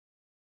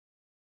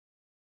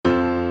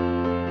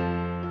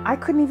I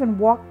couldn't even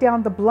walk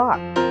down the block.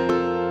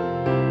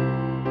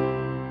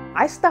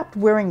 I stopped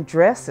wearing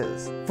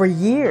dresses for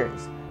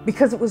years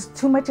because it was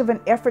too much of an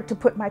effort to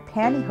put my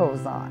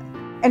pantyhose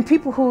on. And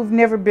people who've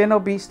never been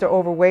obese or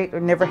overweight or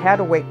never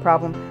had a weight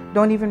problem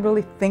don't even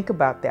really think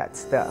about that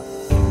stuff.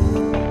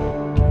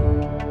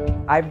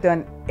 I've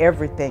done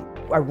everything.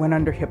 I went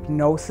under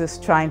hypnosis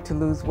trying to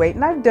lose weight,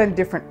 and I've done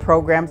different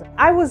programs.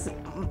 I was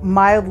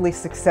mildly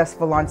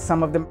successful on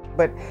some of them,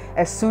 but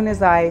as soon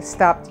as I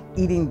stopped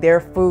eating their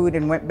food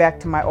and went back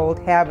to my old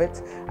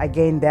habits, I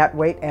gained that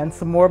weight and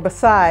some more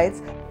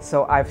besides.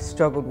 So I've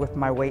struggled with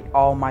my weight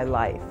all my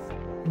life.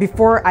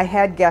 Before I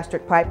had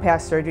gastric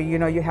bypass surgery, you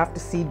know, you have to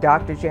see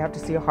doctors, you have to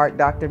see a heart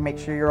doctor, make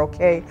sure you're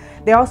okay.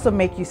 They also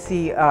make you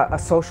see a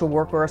social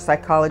worker or a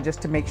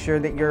psychologist to make sure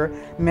that you're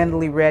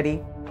mentally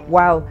ready.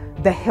 While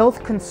the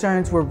health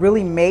concerns were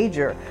really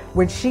major,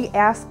 when she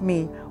asked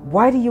me,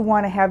 why do you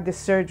want to have this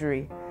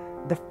surgery?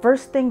 The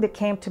first thing that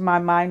came to my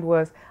mind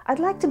was, I'd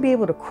like to be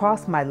able to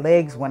cross my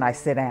legs when I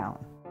sit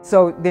down.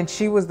 So then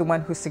she was the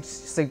one who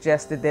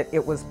suggested that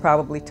it was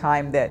probably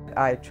time that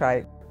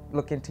I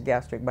look into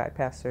gastric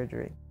bypass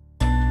surgery.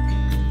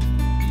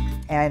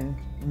 And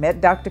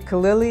met Dr.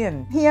 Khalili,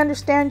 and he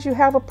understands you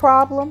have a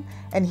problem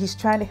and he's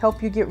trying to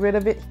help you get rid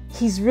of it.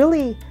 He's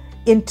really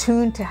in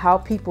tune to how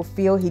people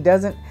feel. He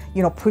doesn't,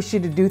 you know, push you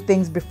to do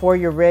things before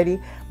you're ready,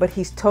 but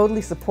he's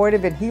totally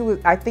supportive, and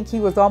I think he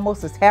was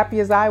almost as happy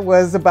as I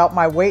was about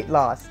my weight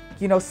loss.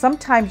 You know,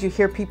 sometimes you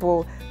hear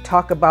people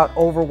talk about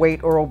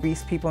overweight or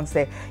obese people and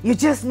say, you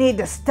just need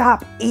to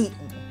stop eating.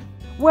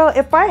 Well,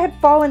 if I had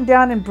fallen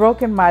down and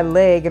broken my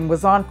leg and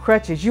was on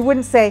crutches, you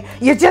wouldn't say,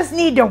 you just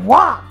need to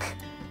walk.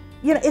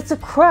 You know, it's a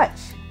crutch.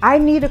 I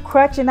need a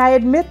crutch, and I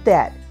admit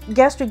that.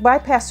 Gastric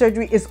bypass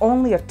surgery is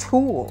only a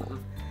tool.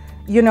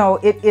 You know,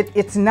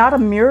 it's not a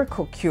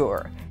miracle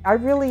cure. I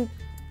really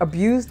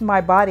abused my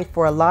body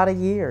for a lot of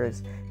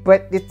years,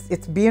 but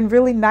it's being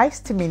really nice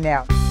to me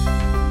now.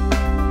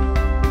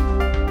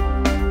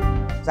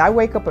 I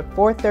wake up at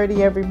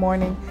 4:30 every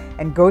morning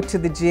and go to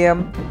the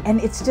gym, and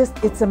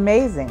it's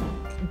amazing.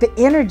 The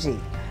energy.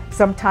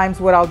 Sometimes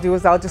what I'll do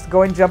is I'll just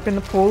go and jump in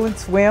the pool and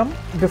swim.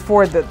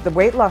 Before the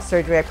weight loss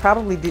surgery, I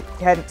probably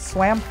hadn't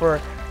swam for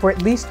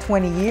at least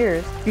 20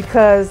 years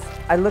because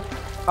I looked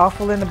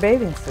awful in a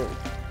bathing suit.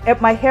 At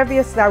my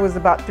heaviest, I was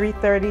about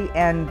 330,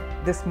 and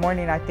this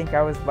morning I think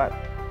I was about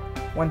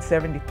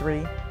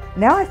 173.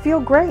 Now I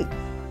feel great.